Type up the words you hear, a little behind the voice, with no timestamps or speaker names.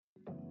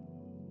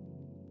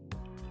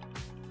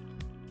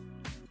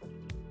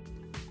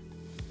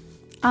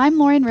I'm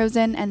Lauren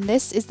Rosen, and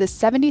this is the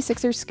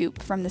 76ers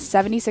Scoop from the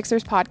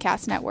 76ers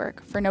Podcast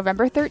Network for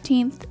November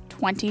 13th,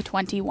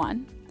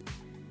 2021.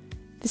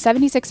 The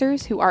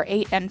 76ers, who are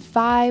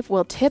 8-5,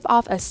 will tip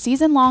off a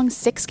season-long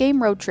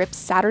 6-game road trip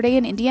Saturday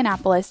in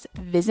Indianapolis,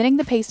 visiting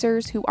the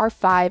Pacers, who are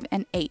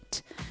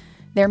 5-8.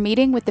 Their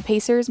meeting with the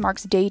Pacers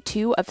marks day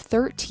 2 of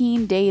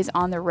 13 days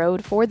on the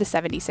road for the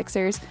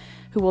 76ers,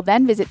 who will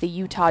then visit the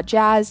Utah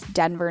Jazz,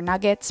 Denver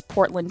Nuggets,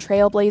 Portland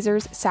Trail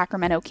Blazers,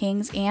 Sacramento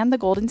Kings, and the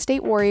Golden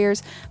State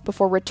Warriors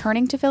before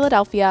returning to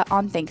Philadelphia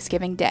on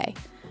Thanksgiving Day.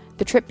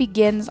 The trip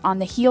begins on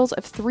the heels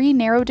of 3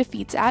 narrow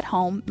defeats at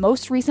home,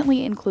 most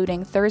recently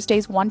including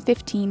Thursday's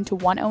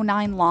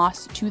 115-109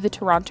 loss to the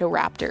Toronto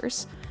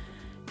Raptors.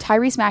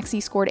 Tyrese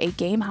Maxey scored a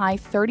game-high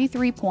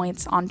 33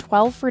 points on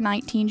 12 for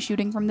 19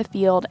 shooting from the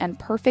field and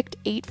perfect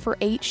 8 for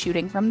 8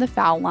 shooting from the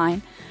foul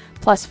line,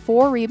 plus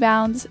 4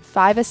 rebounds,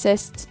 5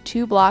 assists,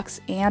 2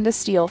 blocks, and a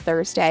steal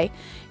Thursday,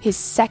 his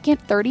second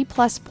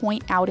 30-plus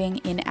point outing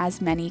in as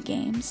many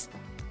games.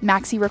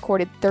 Maxey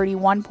recorded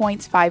 31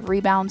 points, 5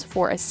 rebounds,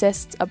 4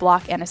 assists, a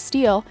block, and a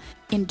steal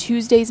in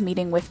Tuesday's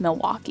meeting with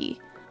Milwaukee.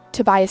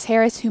 Tobias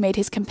Harris, who made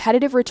his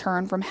competitive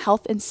return from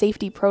health and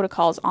safety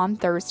protocols on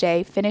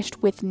Thursday,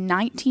 finished with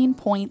 19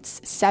 points,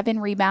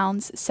 7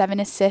 rebounds, 7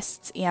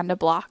 assists, and a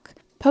block.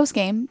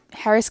 Post-game,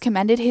 Harris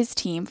commended his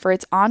team for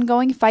its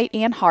ongoing fight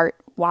and heart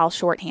while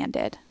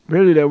shorthanded.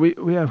 Really, that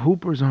we have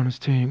hoopers on this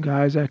team,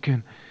 guys that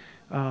can,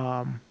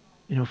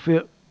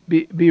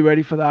 be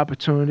ready for the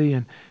opportunity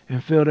and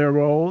fill their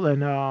role,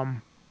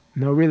 and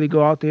really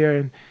go out there,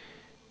 and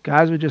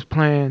guys were just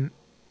playing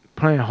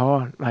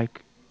hard.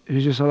 Like,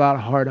 there's just a lot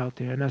of heart out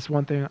there, and that's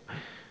one thing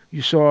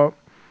you saw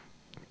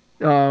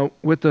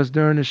with us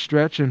during this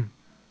stretch. And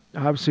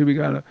obviously, we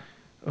got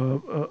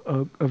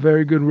a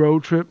very good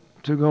road trip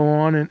to go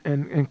on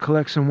and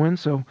collect some wins.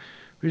 So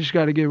we just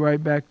got to get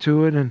right back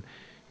to it and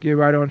get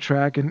right on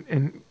track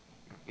and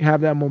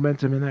have that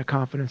momentum and that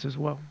confidence as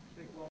well.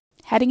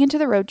 Heading into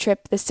the road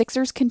trip, the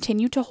Sixers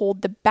continue to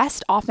hold the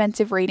best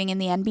offensive rating in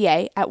the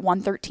NBA at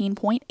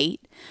 113.8.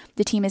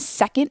 The team is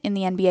second in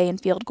the NBA in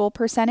field goal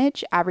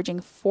percentage,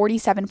 averaging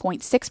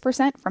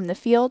 47.6% from the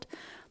field,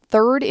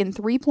 third in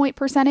three-point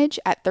percentage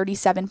at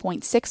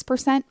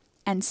 37.6%,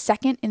 and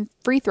second in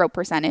free throw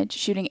percentage,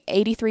 shooting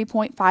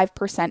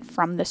 83.5%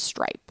 from the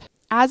stripe.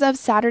 As of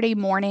Saturday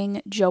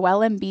morning,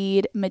 Joel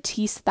Embiid,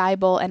 Matisse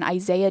Thybulle, and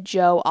Isaiah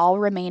Joe all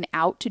remain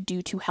out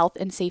due to health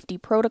and safety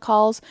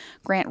protocols.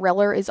 Grant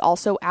Riller is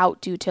also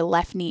out due to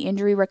left knee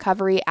injury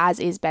recovery, as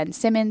is Ben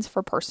Simmons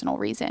for personal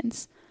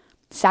reasons.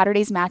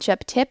 Saturday's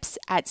matchup tips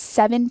at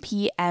 7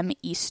 p.m.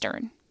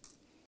 Eastern.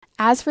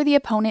 As for the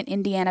opponent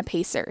Indiana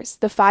Pacers,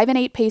 the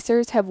 5-8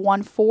 Pacers have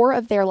won 4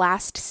 of their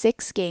last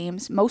 6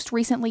 games, most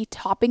recently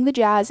topping the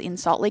Jazz in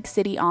Salt Lake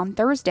City on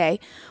Thursday,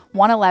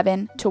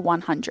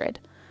 111-100.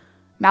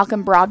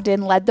 Malcolm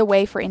Brogdon led the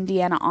way for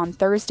Indiana on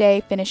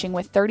Thursday, finishing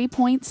with 30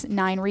 points,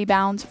 9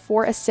 rebounds,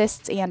 4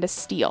 assists, and a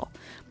steal.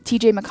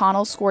 TJ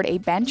McConnell scored a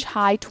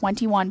bench-high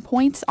 21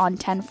 points on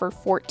 10 for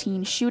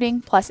 14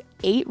 shooting, plus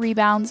 8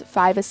 rebounds,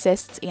 5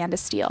 assists, and a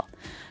steal.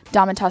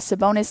 Domantas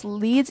Sabonis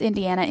leads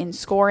Indiana in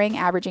scoring,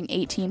 averaging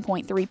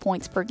 18.3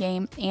 points per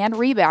game, and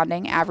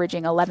rebounding,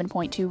 averaging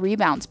 11.2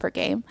 rebounds per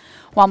game,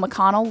 while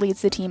McConnell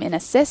leads the team in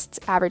assists,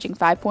 averaging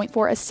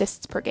 5.4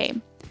 assists per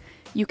game.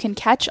 You can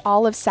catch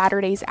all of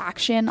Saturday's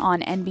action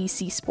on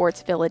NBC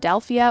Sports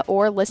Philadelphia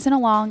or listen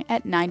along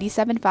at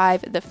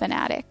 97.5 The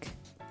Fanatic.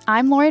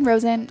 I'm Lauren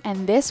Rosen,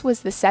 and this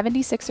was the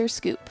 76ers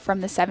Scoop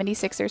from the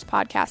 76ers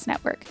Podcast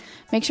Network.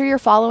 Make sure you're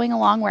following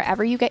along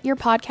wherever you get your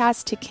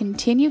podcasts to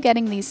continue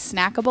getting these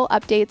snackable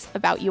updates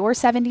about your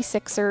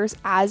 76ers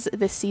as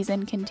the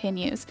season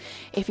continues.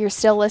 If you're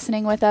still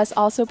listening with us,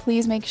 also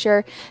please make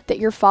sure that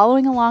you're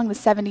following along the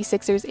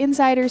 76ers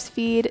Insiders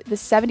feed. The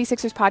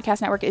 76ers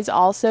Podcast Network is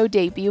also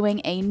debuting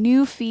a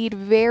new feed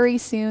very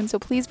soon, so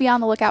please be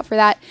on the lookout for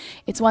that.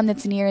 It's one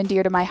that's near and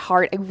dear to my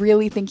heart. I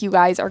really think you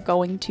guys are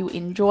going to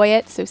enjoy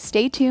it, so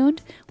stay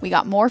tuned. We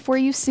got more for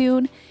you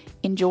soon.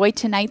 Enjoy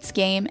tonight's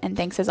game, and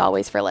thanks as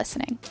always for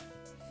listening.